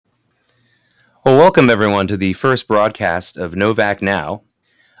Well, welcome everyone to the first broadcast of Novak Now.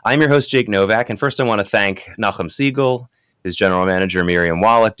 I'm your host, Jake Novak, and first I want to thank Nachum Siegel, his general manager, Miriam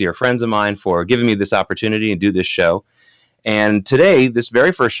Wallach, dear friends of mine, for giving me this opportunity to do this show. And today, this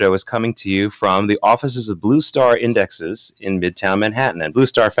very first show is coming to you from the offices of BlueStar Indexes in Midtown Manhattan. And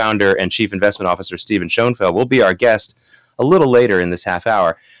BlueStar founder and chief investment officer Stephen Schoenfeld will be our guest a little later in this half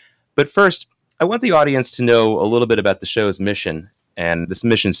hour. But first, I want the audience to know a little bit about the show's mission and this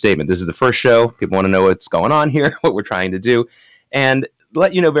mission statement. This is the first show. People want to know what's going on here, what we're trying to do. And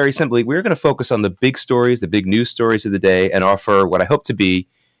let you know very simply, we're going to focus on the big stories, the big news stories of the day, and offer what I hope to be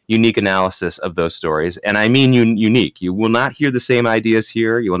unique analysis of those stories. And I mean unique. You will not hear the same ideas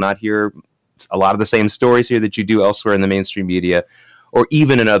here. You will not hear a lot of the same stories here that you do elsewhere in the mainstream media or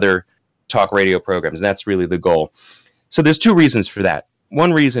even in other talk radio programs. And that's really the goal. So there's two reasons for that.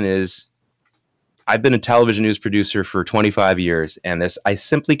 One reason is I've been a television news producer for 25 years, and I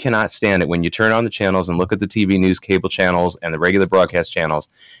simply cannot stand it when you turn on the channels and look at the TV news cable channels and the regular broadcast channels,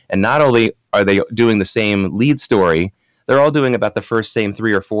 and not only are they doing the same lead story, they're all doing about the first same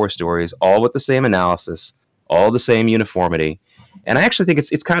 3 or 4 stories, all with the same analysis, all the same uniformity. And I actually think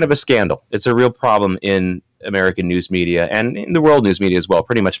it's kind of a scandal. It's a real problem in American news media, and in the world news media as well,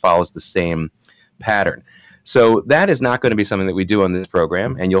 pretty much follows the same pattern. So that is not going to be something that we do on this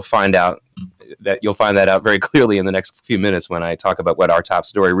program, and you'll find that out very clearly in the next few minutes when I talk about what our top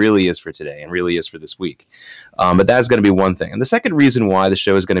story really is for today and really is for this week. But that's going to be one thing. And the second reason why the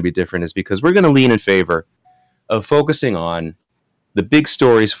show is going to be different is because we're going to lean in favor of focusing on the big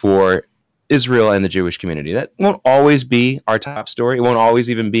stories for Israel and the Jewish community. That won't always be our top story. It won't always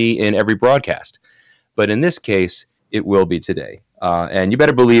even be in every broadcast. But in this case, it will be today. And you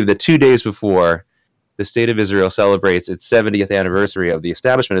better believe that 2 days before the State of Israel celebrates its 70th anniversary of the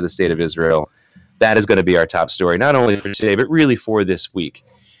establishment of the State of Israel, that is going to be our top story, not only for today, but really for this week.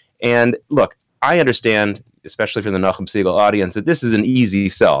 And look, I understand, especially for the Nachum Siegel audience, that this is an easy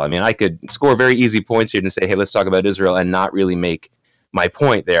sell. I mean, I could score very easy points here and say, hey, let's talk about Israel and not really make my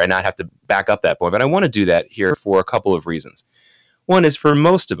point there and not have to back up that point. But I want to do that here for a couple of reasons. One is for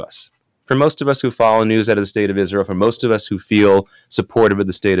most of us who follow news out of the State of Israel, for most of us who feel supportive of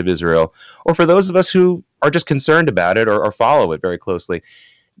the State of Israel, or for those of us who are just concerned about it or follow it very closely,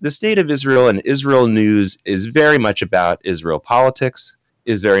 the State of Israel and Israel news is very much about Israel politics,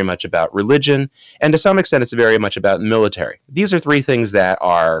 is very much about religion, and to some extent it's very much about military. These are 3 things that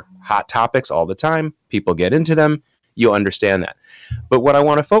are hot topics all the time. People get into them. You'll understand that. But what I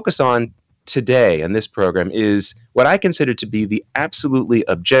want to focus on today in this program is what I consider to be the absolutely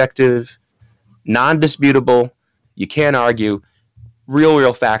objective, non-disputable, you can't argue,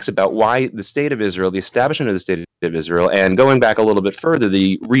 real facts about why the State of Israel, the establishment of the State of Israel, and going back a little bit further,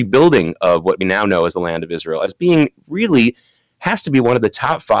 the rebuilding of what we now know as the Land of Israel, as being really has to be one of the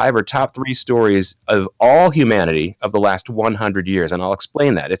top 5 or top 3 stories of all humanity of the last 100 years. And I'll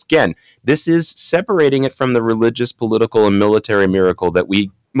explain that. Again, this is separating it from the religious, political, and military miracle that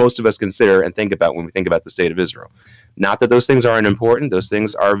most of us consider and think about when we think about the State of Israel. Not that those things aren't important. Those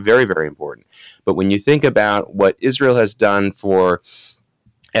things are very, very important. But when you think about what Israel has done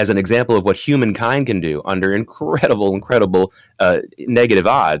as an example of what humankind can do under incredible negative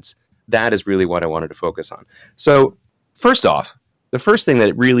odds, that is really what I wanted to focus on. So first off, the first thing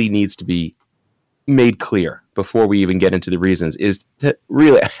that really needs to be made clear before we even get into the reasons is to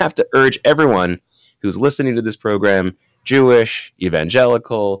really, I have to urge everyone who's listening to this program, Jewish,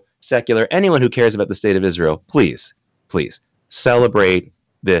 evangelical, secular, anyone who cares about the State of Israel, please celebrate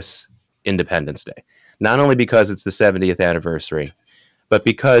this Independence Day. Not only because it's the 70th anniversary, but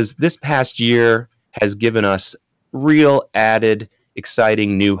because this past year has given us real added,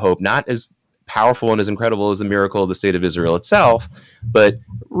 exciting new hope, not as powerful and as incredible as the miracle of the State of Israel itself, but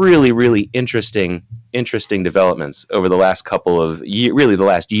really, really interesting developments over the last couple of years, really the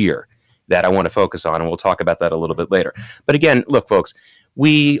last year, that I want to focus on, and we'll talk about that a little bit later. But again, look, folks,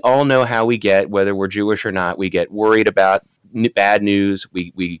 we all know how we get, whether we're Jewish or not, we get worried about bad news,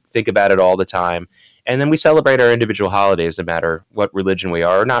 we think about it all the time, and then we celebrate our individual holidays no matter what religion we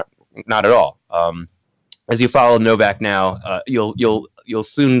are, or not at all. As you follow Novak now, you'll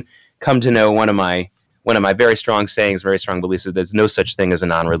soon come to know one of my very strong sayings, very strong beliefs, is there's no such thing as a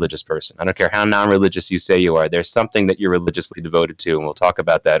non-religious person. I don't care how non-religious you say you are. There's something that you're religiously devoted to, and we'll talk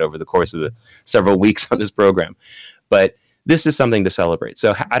about that over the course of the several weeks on this program. But this is something to celebrate.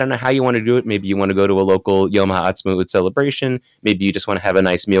 So I don't know how you want to do it. Maybe you want to go to a local Yom HaAtzmaut celebration. Maybe you just want to have a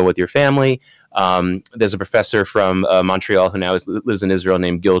nice meal with your family. There's a professor from Montreal who now lives in Israel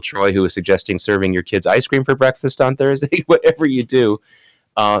named Gil Troy, who is suggesting serving your kids ice cream for breakfast on Thursday. Whatever you do,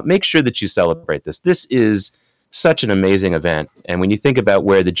 make sure that you celebrate this. This is such an amazing event. And when you think about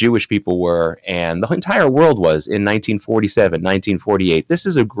where the Jewish people were and the entire world was in 1947, 1948, this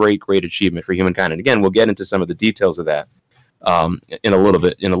is a great, great achievement for humankind. And again, we'll get into some of the details of that in a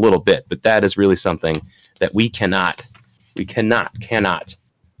little bit. But that is really something that we cannot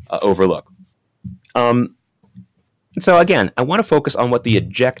overlook. So again, I want to focus on what the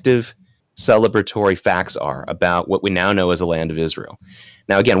objective celebratory facts are about what we now know as the land of Israel.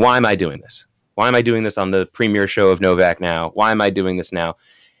 Now, again, why am I doing this? Why am I doing this on the premiere show of Novak Now? Why am I doing this now?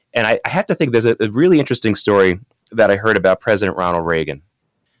 And I have to think there's a really interesting story that I heard about President Ronald Reagan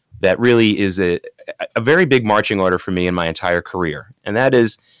that really is a very big marching order for me in my entire career. And that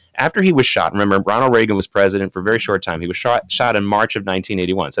is, after he was shot, remember, Ronald Reagan was president for a very short time. He was shot in March of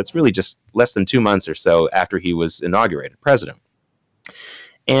 1981. So that's really just less than 2 months or so after he was inaugurated president.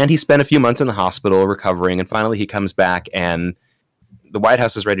 And he spent a few months in the hospital recovering, and finally he comes back, and the White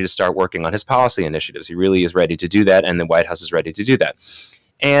House is ready to start working on his policy initiatives. He really is ready to do that, and the White House is ready to do that.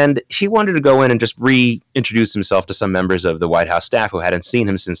 And he wanted to go in and just reintroduce himself to some members of the White House staff who hadn't seen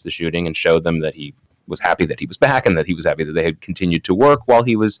him since the shooting, and showed them that he was happy that he was back and that he was happy that they had continued to work while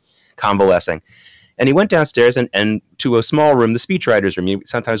he was convalescing. And he went downstairs and to a small room, the speechwriter's room.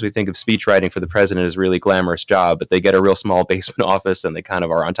 Sometimes we think of speechwriting for the president as a really glamorous job, but they get a real small basement office and they kind of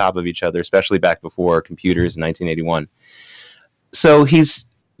are on top of each other, especially back before computers in 1981. So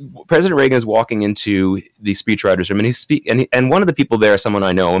President Reagan is walking into the speechwriter's room, and one of the people there is someone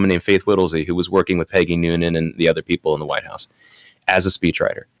I know, a woman named Faith Whittlesey, who was working with Peggy Noonan and the other people in the White House as a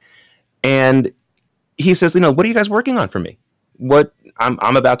speechwriter. And he says, what are you guys working on for me?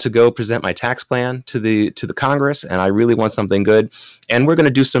 I'm about to go present my tax plan to the Congress, and I really want something good. And we're going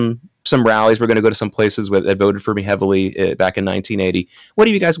to do some rallies. We're going to go to some places that voted for me heavily back in 1980. What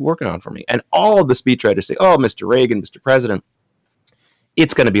are you guys working on for me? And all of the speechwriters say, oh, Mr. Reagan, Mr. President,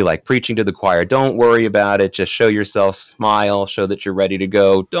 it's going to be like preaching to the choir. Don't worry about it. Just show yourself, smile, show that you're ready to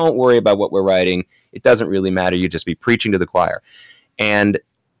go. Don't worry about what we're writing. It doesn't really matter. You just be preaching to the choir. And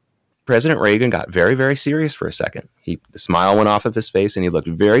President Reagan got very, very serious for a second. The smile went off of his face, and he looked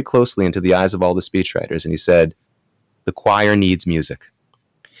very closely into the eyes of all the speechwriters, and he said, the choir needs music.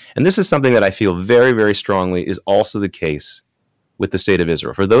 And this is something that I feel very, very strongly is also the case with the state of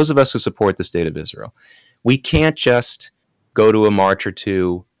Israel. For those of us who support the state of Israel, we can't just go to a march or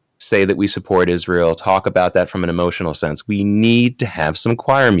two, say that we support Israel, talk about that from an emotional sense. We need to have some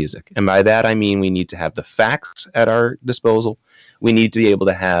choir music. And by that, I mean we need to have the facts at our disposal. We need to be able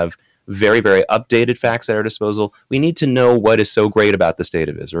to have very, very updated facts at our disposal. We need to know what is so great about the state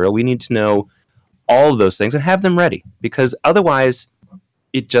of Israel. We need to know all of those things and have them ready, because otherwise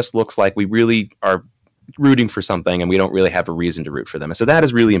it just looks like we really are rooting for something and we don't really have a reason to root for them. And so that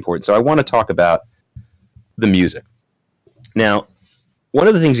is really important. So I want to talk about the music. Now, one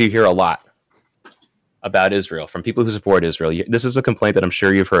of the things you hear a lot about Israel from people who support Israel, this is a complaint that I'm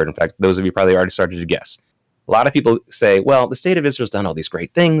sure you've heard. In fact, those of you probably already started to guess. A lot of people say, well, the state of Israel's done all these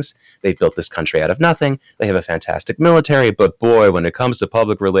great things. They've built this country out of nothing. They have a fantastic military. But boy, when it comes to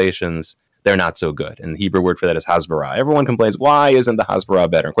public relations, they're not so good. And the Hebrew word for that is hasbara. Everyone complains, why isn't the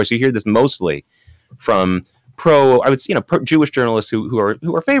hasbara better? Of course, you hear this mostly from pro-Jewish journalists who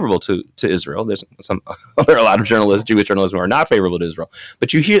are favorable to Israel. There are a lot of Jewish journalists who are not favorable to Israel.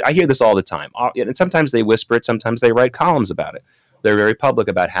 But I hear this all the time. And sometimes they whisper it. Sometimes they write columns about it. They're very public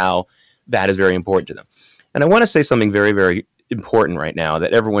about how that is very important to them. And I want to say something very, very important right now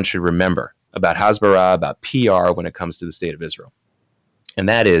that everyone should remember about hasbara, about PR when it comes to the state of Israel. And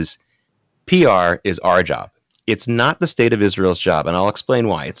that is, PR is our job. It's not the state of Israel's job, and I'll explain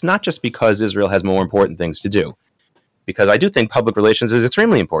why. It's not just because Israel has more important things to do, because I do think public relations is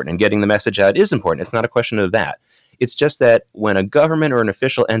extremely important, and getting the message out is important. It's not a question of that. It's just that when a government or an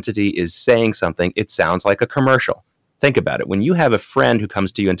official entity is saying something, it sounds like a commercial. Think about it. When you have a friend who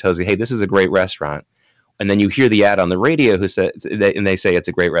comes to you and tells you, hey, this is a great restaurant, and then you hear the ad on the radio and they say it's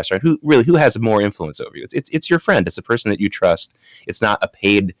a great restaurant, who has more influence over you? It's your friend. It's a person that you trust. It's not a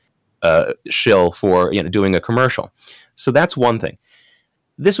paid shill for doing a commercial. So that's one thing.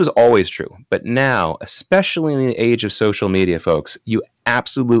 This was always true, but now, especially in the age of social media, folks,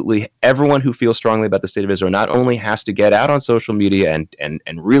 everyone who feels strongly about the state of Israel not only has to get out on social media and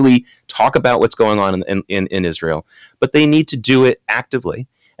really talk about what's going on in Israel, but they need to do it actively.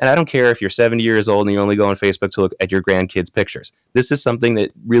 And I don't care if you're 70 years old and you only go on Facebook to look at your grandkids' pictures. This is something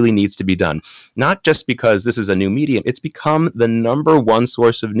that really needs to be done. Not just because this is a new medium. It's become the number one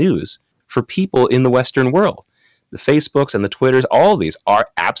source of news for people in the Western world. The Facebooks and the Twitters, all of these are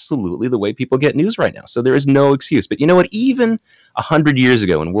absolutely the way people get news right now. So there is no excuse. But you know what? Even 100 years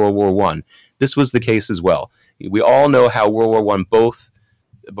ago in World War I, this was the case as well. We all know how World War I both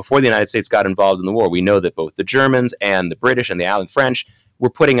before the United States got involved in the war, we know that both the Germans and the British and the Allied French were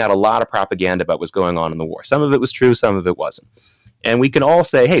putting out a lot of propaganda about what's going on in the war. Some of it was true, some of it wasn't. And we can all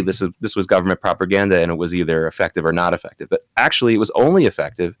say, hey, this was government propaganda and it was either effective or not effective. But actually, it was only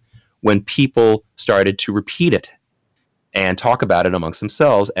effective when people started to repeat it and talk about it amongst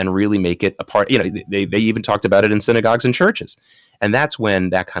themselves and really make it a part. They even talked about it in synagogues and churches. And that's when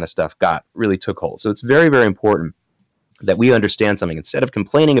that kind of stuff really took hold. So it's very, very important that we understand something. Instead of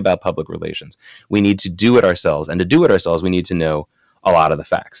complaining about public relations, we need to do it ourselves. And to do it ourselves, we need to know a lot of the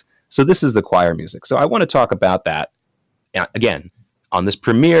facts. So this is the choir music. So I want to talk about that again on this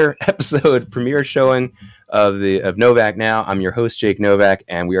premiere showing of Novak Now. I'm your host, Jake Novak,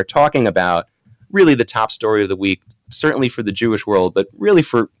 and we are talking about really the top story of the week, certainly for the Jewish world, but really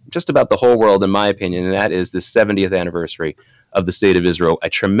for just about the whole world, in my opinion, and that is the 70th anniversary of the State of Israel, a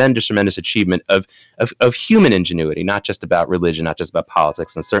tremendous, tremendous achievement of human ingenuity, not just about religion, not just about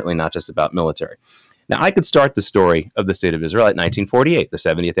politics, and certainly not just about military. Now, I could start the story of the State of Israel at 1948, the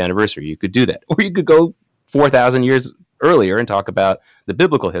 70th anniversary. You could do that. Or you could go 4,000 years earlier and talk about the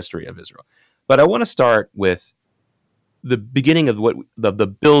biblical history of Israel. But I want to start with the beginning of the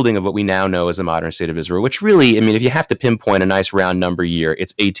building of what we now know as the modern State of Israel, which really, if you have to pinpoint a nice round number year,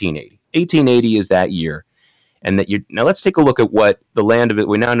 it's 1880. 1880 is that year. And now let's take a look at what the land of it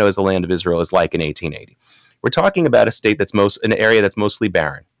we now know as the land of Israel is like in 1880. We're talking about a state an area that's mostly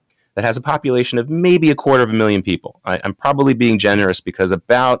barren, that has a population of maybe 250,000 people. I'm probably being generous because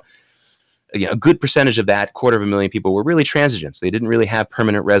about a good percentage of that 250,000 people were really transigents. They didn't really have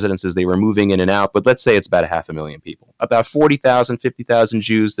permanent residences. They were moving in and out, but let's say it's about 500,000 people. About 40,000, 50,000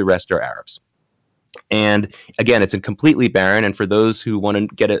 Jews, the rest are Arabs. And again, it's completely barren, and for those who want to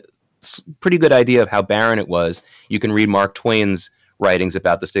get a pretty good idea of how barren it was, you can read Mark Twain's writings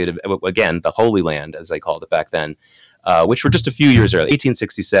about the state of, again, the Holy Land, as they called it back then, which were just a few years earlier.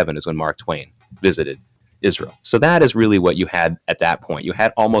 1867 is when Mark Twain visited Israel. So that is really what you had at that point. You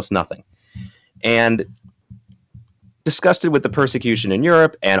had almost nothing. And disgusted with the persecution in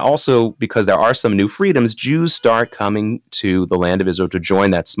Europe, and also because there are some new freedoms, Jews start coming to the land of Israel to join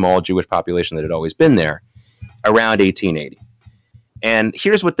that small Jewish population that had always been there around 1880. And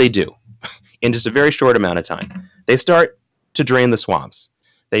here's what they do in just a very short amount of time. They start to drain the swamps.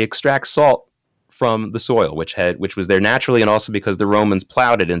 They extract salt from the soil, which was there naturally, and also because the Romans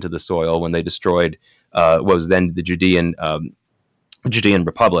plowed it into the soil when they destroyed what was then the Judean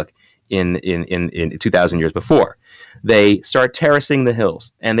Republic in 2,000 years before. They start terracing the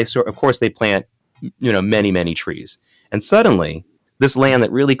hills, and they plant many, many trees. And suddenly, this land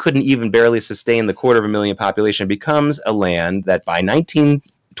that really couldn't even barely sustain the 250,000 population becomes a land that by 1929,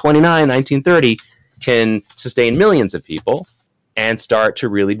 1930 can sustain millions of people and start to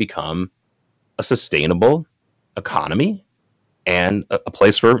really become a sustainable economy and a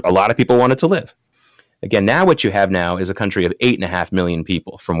place where a lot of people wanted to live. Again, now what you have now is a country of 8.5 million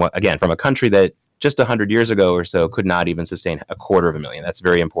people from a country that just 100 years ago or so could not even sustain 250,000. That's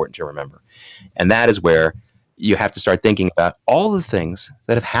very important to remember. And that is where you have to start thinking about all the things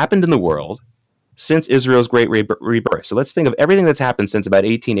that have happened in the world since Israel's great rebirth. So let's think of everything that's happened since about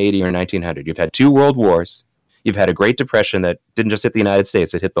 1880 or 1900. You've had 2 world wars. You've had a Great Depression that didn't just hit the United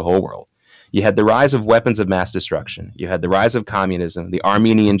States, it hit the whole world. You had the rise of weapons of mass destruction. You had the rise of communism, the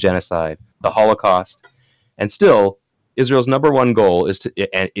Armenian genocide, the Holocaust. And still, Israel's number one goal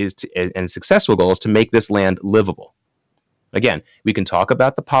and successful goal is to make this land livable. Again, we can talk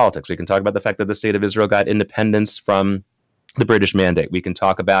about the politics. We can talk about the fact that the State of Israel got independence from the British Mandate. We can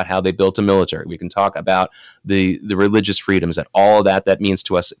talk about how they built a military. We can talk about the religious freedoms and all of that means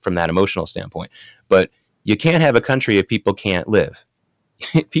to us from that emotional standpoint. But you can't have a country if people can't live.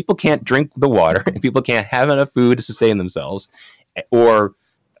 People can't drink the water. People can't have enough food to sustain themselves, or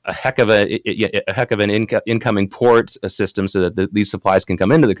a heck of an incoming port system so that these supplies can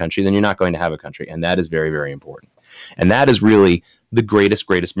come into the country. Then you're not going to have a country, and that is very, very important. And that is really the greatest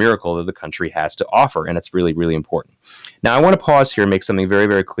miracle that the country has to offer, and it's really, really important. Now, I want to pause here and make something very,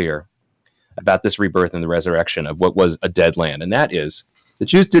 very clear about this rebirth and the resurrection of what was a dead land, and that is the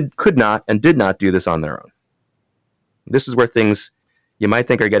Jews could not and did not do this on their own. This is where things you might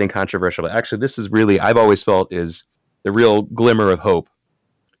think are getting controversial, but actually this is really, I've always felt, is the real glimmer of hope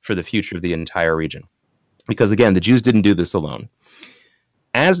for the future of the entire region. Because again, the Jews didn't do this alone.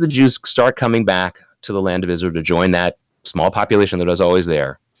 As the Jews start coming back to the land of Israel to join that small population that was always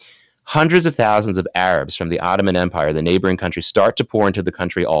there, hundreds of thousands of Arabs from the Ottoman Empire, the neighboring countries, start to pour into the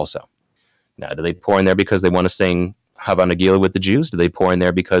country also. Now, do they pour in there because they want to sing Hava Nagila with the Jews? Do they pour in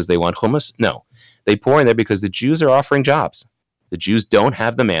there because they want hummus? No. They pour in there because the Jews are offering jobs. The Jews don't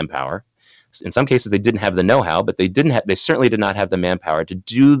have the manpower. In some cases, they didn't have the know-how, but they certainly did not have the manpower to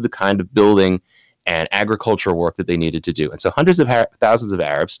do the kind of building and agricultural work that they needed to do. And so hundreds of thousands of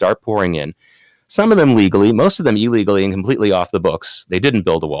Arabs start pouring in, some of them legally, most of them illegally and completely off the books. They didn't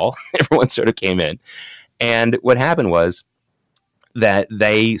build a wall. Everyone sort of came in. And what happened was that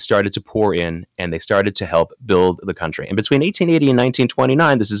they started to pour in and they started to help build the country. And between 1880 and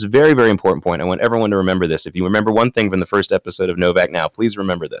 1929, this is a very, very important point. I want everyone to remember this. If you remember one thing from the first episode of Novak Now, please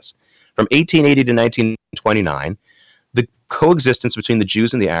remember this. From 1880 to 1929, the coexistence between the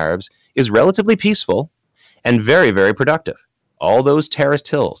Jews and the Arabs is relatively peaceful and very, very productive. All those terraced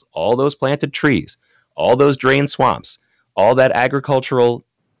hills, all those planted trees, all those drained swamps, all that agricultural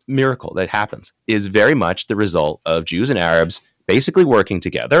miracle that happens is very much the result of Jews and Arabs basically working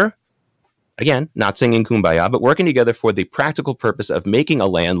together, again, not singing Kumbaya, but working together for the practical purpose of making a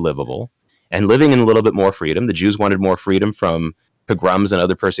land livable and living in a little bit more freedom. The Jews wanted more freedom from pogroms and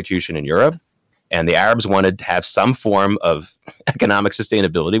other persecution in Europe, and the Arabs wanted to have some form of economic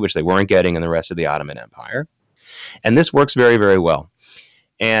sustainability, which they weren't getting in the rest of the Ottoman Empire. And this works very, very well.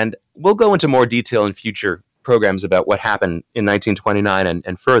 And we'll go into more detail in future programs about what happened in 1929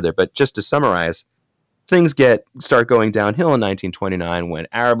 and further, but just to summarize, things start going downhill in 1929 when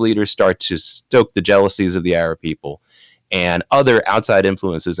Arab leaders start to stoke the jealousies of the Arab people, and other outside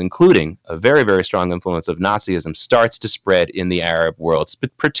influences, including a very, very strong influence of Nazism, starts to spread in the Arab world,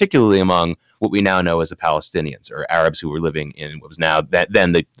 particularly among what we now know as the Palestinians, or Arabs who were living in what was now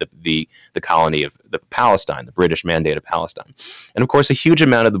then the colony of the Palestine, the British Mandate of Palestine. And of course, a huge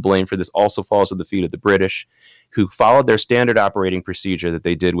amount of the blame for this also falls at the feet of the British, who followed their standard operating procedure that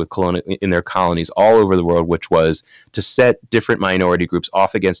they did with in their colonies all over the world, which was to set different minority groups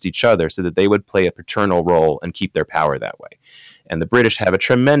off against each other so that they would play a paternal role and keep their power that way. And the British have a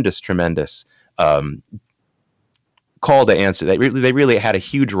tremendous call to answer. They really had a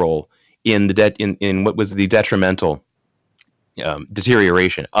huge role in in what was the detrimental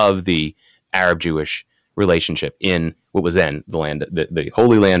deterioration of the Arab-Jewish relationship in what was then the land, the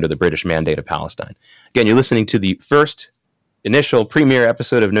Holy Land, or the British Mandate of Palestine. Again, you're listening to the first initial premiere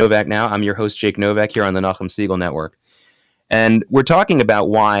episode of Novak Now. I'm your host, Jake Novak, here on the Nachum Segal Network. And we're talking about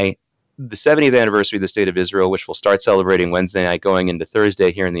why the 70th anniversary of the State of Israel, which we'll start celebrating Wednesday night going into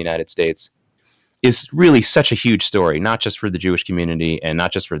Thursday here in the United States, is really such a huge story, not just for the Jewish community and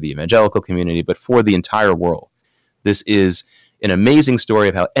not just for the evangelical community, but for the entire world. This is an amazing story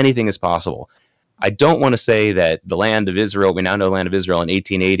of how anything is possible. I don't want to say that the land of Israel, we now know the land of Israel in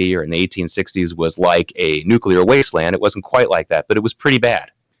 1880 or in the 1860s, was like a nuclear wasteland. It wasn't quite like that, but it was pretty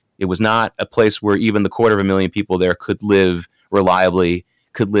bad. It was not a place where even the 250,000 people there could live reliably,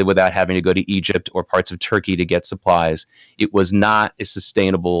 could live without having to go to Egypt or parts of Turkey to get supplies. It was not a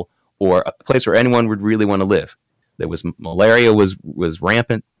sustainable or a place where anyone would really want to live. There was malaria was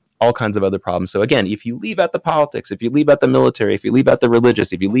rampant, all kinds of other problems. So again, if you leave out the politics, if you leave out the military, if you leave out the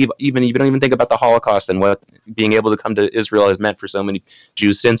religious, if you leave you don't even think about the Holocaust and what being able to come to Israel has meant for so many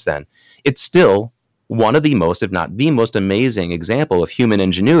Jews since then, it's still one of the most, if not the most amazing example of human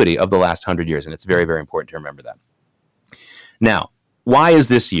ingenuity of the last 100 years. And it's very, very important to remember that. Now, why is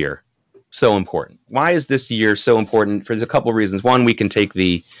this year so important? Why is this year so important? There's a couple of reasons. One, we can take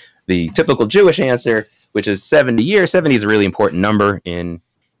the typical Jewish answer, which is 70 years. 70 is a really important number in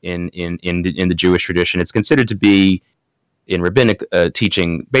the Jewish tradition. It's considered to be, in rabbinic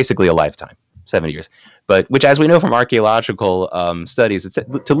teaching, basically a lifetime, 70 years. But which, as we know from archaeological studies,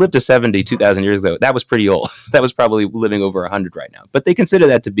 to live to 70 2,000 years ago, that was pretty old. That was probably living over 100 right now. But they consider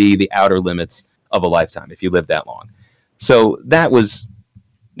that to be the outer limits of a lifetime if you live that long. So that's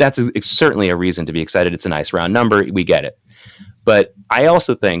certainly a reason to be excited. It's a nice round number. We get it. But I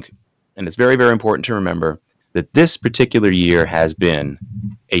also think, and it's very, very important to remember, that this particular year has been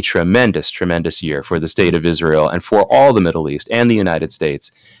a tremendous, tremendous year for the State of Israel and for all the Middle East and the United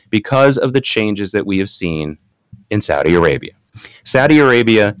States because of the changes that we have seen in Saudi Arabia. Saudi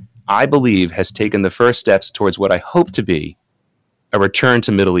Arabia, I believe, has taken the first steps towards what I hope to be a return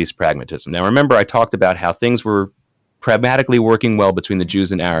to Middle East pragmatism. Now, remember, I talked about how things were pragmatically working well between the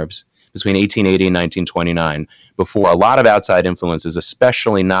Jews and Arabs between 1880 and 1929, before a lot of outside influences,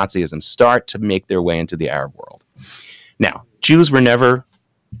 especially Nazism, start to make their way into the Arab world. Now, Jews were never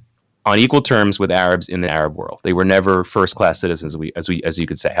on equal terms with Arabs in the Arab world. They were never first-class citizens, as you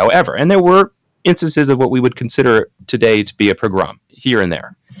could say. However, and there were instances of what we would consider today to be a pogrom here and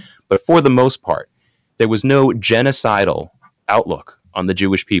there. But for the most part, there was no genocidal outlook on the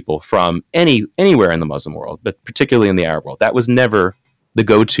Jewish people from anywhere in the Muslim world, but particularly in the Arab world. That was never the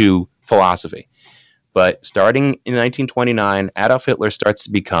go-to philosophy. But starting in 1929, Adolf Hitler starts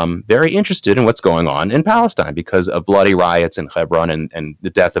to become very interested in what's going on in Palestine because of bloody riots in Hebron and the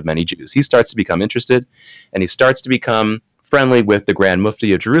death of many Jews. He starts to become interested, and he starts to become friendly with the Grand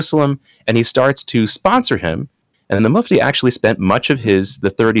Mufti of Jerusalem, and he starts to sponsor him. And the Mufti actually spent much of the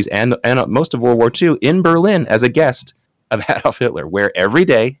 30s and most of World War II in Berlin as a guest of Adolf Hitler, where every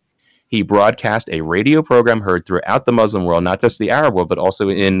day he broadcast a radio program heard throughout the Muslim world, not just the Arab world, but also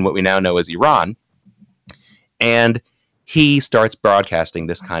in what we now know as Iran. And he starts broadcasting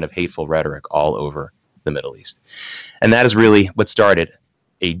this kind of hateful rhetoric all over the Middle East. And that is really what started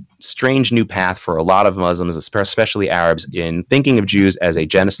a strange new path for a lot of Muslims, especially Arabs, in thinking of Jews as a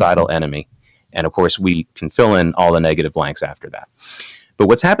genocidal enemy. And of course, we can fill in all the negative blanks after that. But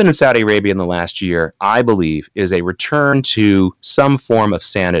what's happened in Saudi Arabia in the last year, I believe, is a return to some form of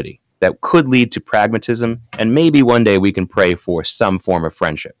sanity that could lead to pragmatism. And maybe one day we can pray for some form of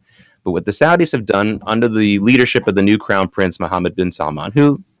friendship. But what the Saudis have done under the leadership of the new crown prince, Mohammed bin Salman,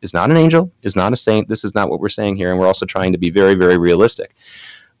 who is not an angel, is not a saint. This is not what we're saying here. And we're also trying to be very, very realistic.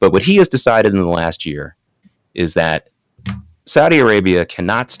 But what he has decided in the last year is that Saudi Arabia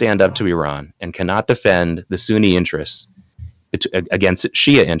cannot stand up to Iran and cannot defend the Sunni interests against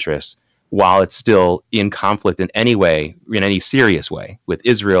Shia interests while it's still in conflict in any way, in any serious way, with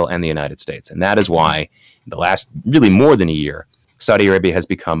Israel and the United States. And that is why in the last really more than a year, Saudi Arabia has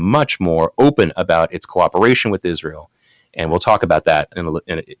become much more open about its cooperation with Israel. And we'll talk about that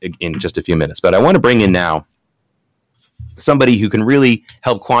in just a few minutes. But I want to bring in now somebody who can really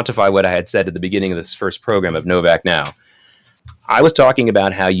help quantify what I had said at the beginning of this first program of Novak Now. I was talking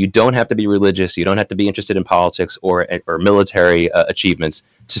about how you don't have to be religious, you don't have to be interested in politics or military achievements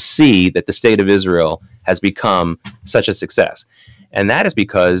to see that the state of Israel has become such a success. And that is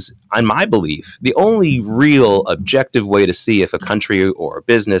because, in my belief, the only real objective way to see if a country or a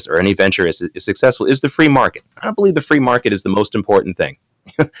business or any venture is successful is the free market. I don't believe the free market is the most important thing.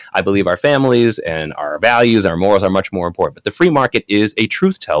 I believe our families and our values, our morals are much more important. But the free market is a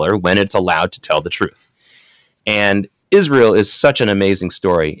truth teller when it's allowed to tell the truth. And Israel is such an amazing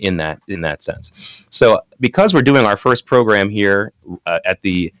story in that sense. So because we're doing our first program here at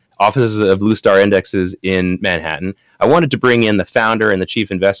the offices of BlueStar Indexes in Manhattan, I wanted to bring in the founder and the chief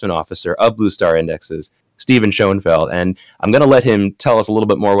investment officer of BlueStar Indexes, Stephen Schoenfeld. And I'm going to let him tell us a little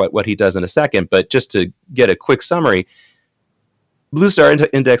bit more what he does in a second. But just to get a quick summary, BlueStar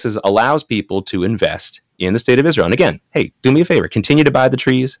Indexes allows people to invest in the state of Israel. And again, hey, do me a favor, continue to buy the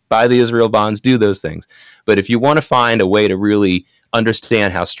trees, buy the Israel bonds, do those things. But if you want to find a way to really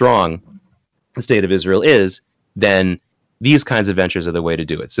understand how strong the state of Israel is, then these kinds of ventures are the way to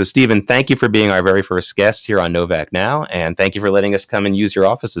do it. So, Stephen, thank you for being our very first guest here on Novak Now, and thank you for letting us come and use your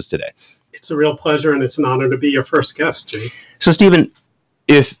offices today. It's a real pleasure, and it's an honor to be your first guest, Jake. So, Stephen,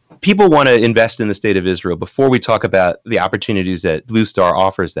 if people want to invest in the state of Israel, before we talk about the opportunities that BlueStar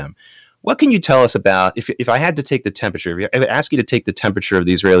offers them, what can you tell us about, if I had to take the temperature, if I would ask you to take the temperature of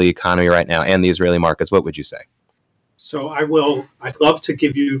the Israeli economy right now and the Israeli markets, what would you say? So I'd love to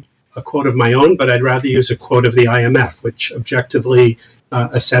give you a quote of my own, but I'd rather use a quote of the IMF, which objectively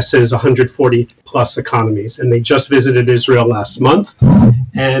assesses 140 plus economies. And they just visited Israel last month.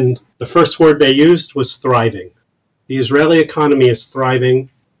 And the first word they used was thriving. The Israeli economy is thriving.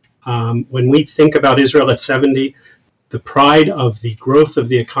 When we think about Israel at 70, the pride of the growth of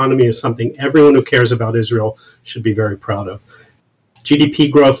the economy is something everyone who cares about Israel should be very proud of. GDP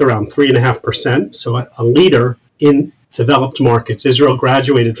growth around 3.5%, so a leader in developed markets. Israel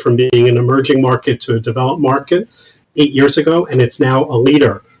graduated from being an emerging market to a developed market 8 years ago, and it's now a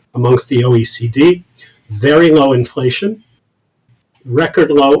leader amongst the OECD. Very low inflation,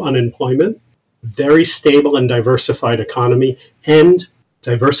 record low unemployment, very stable and diversified economy, and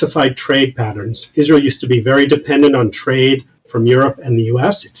diversified trade patterns. Israel used to be very dependent on trade from Europe and the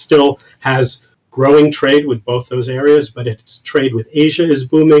US. It still has growing trade with both those areas, but its trade with Asia is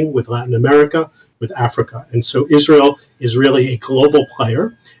booming, with Latin America, with Africa. And so Israel is really a global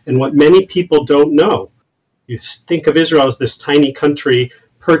player. And what many people don't know, you think of Israel as this tiny country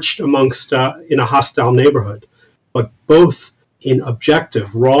perched amongst in a hostile neighborhood. But both in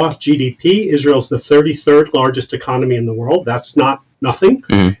objective raw GDP, Israel's the 33rd largest economy in the world. That's not nothing.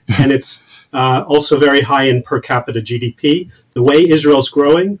 Mm-hmm. And it's also very high in per capita GDP. The way Israel's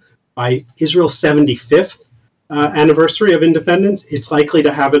growing, by Israel's 75th anniversary of independence, it's likely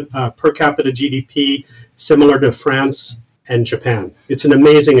to have a per capita GDP similar to France and Japan. It's an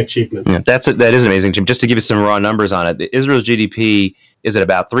amazing achievement. Yeah, that is amazing, Jim. Just to give you some raw numbers on it, Israel's GDP is at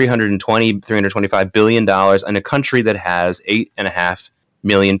about $325 billion in a country that has 8.5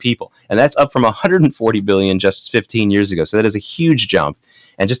 million people. And that's up from 140 billion just 15 years ago. So that is a huge jump.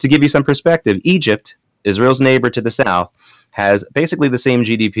 And just to give you some perspective, Egypt Israel's neighbor to the south, has basically the same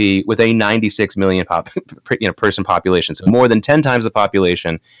GDP with a 96 million person population. So more than 10 times the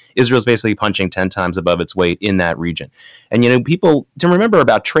population. Israel's basically punching 10 times above its weight in that region. And, people to remember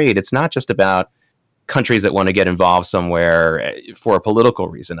about trade, it's not just about countries that want to get involved somewhere for a political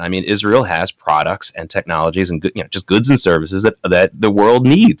reason. I mean, Israel has products and technologies and just goods and services that the world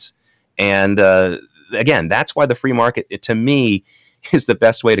needs. And again, that's why the free market, to me, is the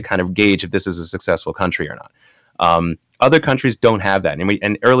best way to kind of gauge if this is a successful country or not. Other countries don't have that.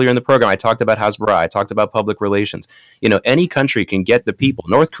 And earlier in the program, I talked about Hasbara. I talked about public relations. Any country can get the people.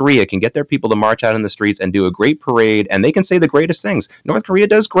 North Korea can get their people to march out in the streets and do a great parade, and they can say the greatest things. North Korea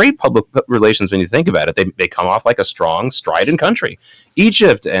does great public relations when you think about it. They come off like a strong, strident country.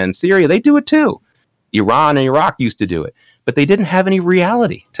 Egypt and Syria, they do it too. Iran and Iraq used to do it. But they didn't have any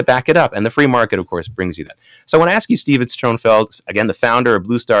reality to back it up. And the free market, of course, brings you that. So I want to ask you, Steven Schoenfeld, again, the founder of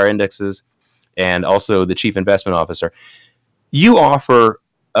BlueStar Indexes, and also the chief investment officer. You offer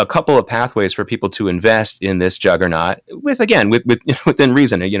a couple of pathways for people to invest in this juggernaut within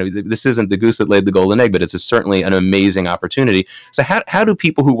reason. This isn't the goose that laid the golden egg, but it's certainly an amazing opportunity. So how do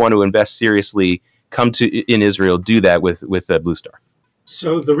people who want to invest seriously in Israel do that with BlueStar?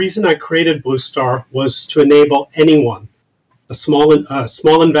 So the reason I created BlueStar was to enable anyone, a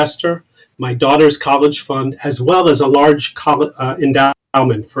small investor, my daughter's college fund, as well as a large endowment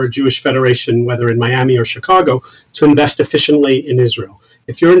for a Jewish federation, whether in Miami or Chicago, to invest efficiently in Israel.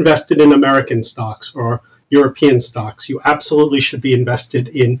 If you're invested in American stocks or European stocks, you absolutely should be invested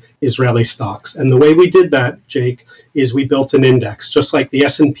in Israeli stocks. And the way we did that, Jake, is we built an index. Just like the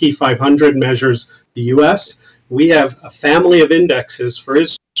S&P 500 measures the US, we have a family of indexes for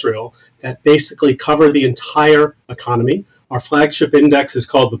Israel that basically cover the entire economy. Our flagship index is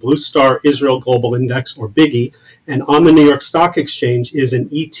called the BlueStar Israel Global Index, or BIGI, and on the New York Stock Exchange is an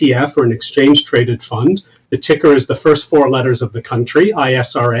ETF, or an exchange-traded fund. The ticker is the first four letters of the country,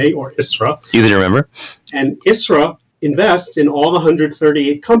 ISRA, or ISRA. Easy to remember. And ISRA invests in all the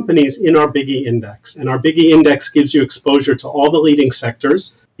 138 companies in our BIGI index. And our BIGI index gives you exposure to all the leading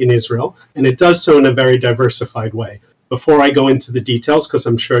sectors in Israel, and it does so in a very diversified way. Before I go into the details, because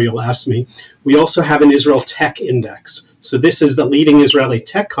I'm sure you'll ask me, we also have an Israel Tech Index. So this is the leading Israeli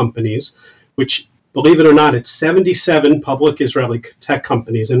tech companies, which, believe it or not, it's 77 public Israeli tech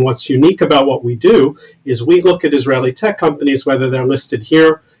companies. And what's unique about what we do is we look at Israeli tech companies, whether they're listed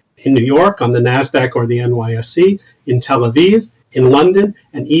here in New York on the NASDAQ or the NYSE, in Tel Aviv, in London,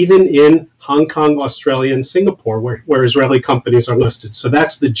 and even in Hong Kong, Australia, and Singapore, where Israeli companies are listed. So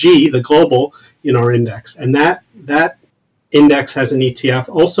that's the G, the global, in our index. And that index has an ETF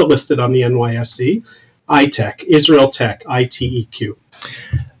also listed on the NYSE, ITEQ, Israel Tech, ITEQ.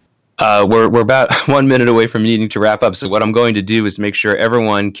 We're about 1 minute away from needing to wrap up. So what I'm going to do is make sure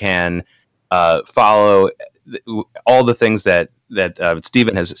everyone can follow all the things that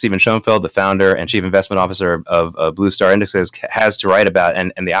Steven Schoenfeld, the founder and chief investment officer of BlueStar Indexes, has to write about,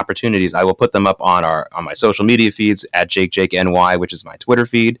 and the opportunities. I will put them up on my social media feeds at JakeNY, which is my Twitter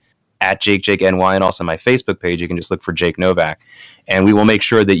feed, at JakeNY, and also my Facebook page. You can just look for Jake Novak, and we will make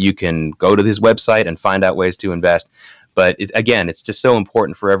sure that you can go to his website and find out ways to invest. But it's just so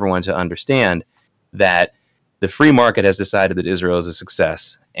important for everyone to understand that the free market has decided that Israel is a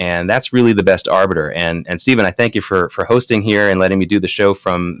success, and that's really the best arbiter. And Steven, I thank you for hosting here and letting me do the show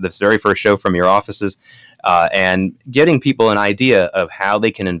from this very first show from your offices, and getting people an idea of how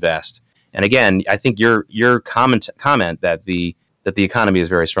they can invest. And again, I think your comment that the economy is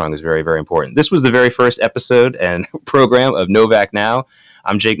very strong is very, very important. This was the very first episode and program of Novak Now.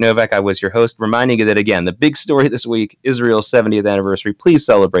 I'm Jake Novak. I was your host, reminding you that, again, the big story this week, Israel's 70th anniversary. Please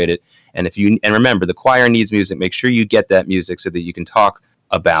celebrate it. And remember, the choir needs music. Make sure you get that music so that you can talk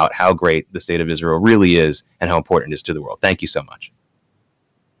about how great the state of Israel really is and how important it is to the world. Thank you so much.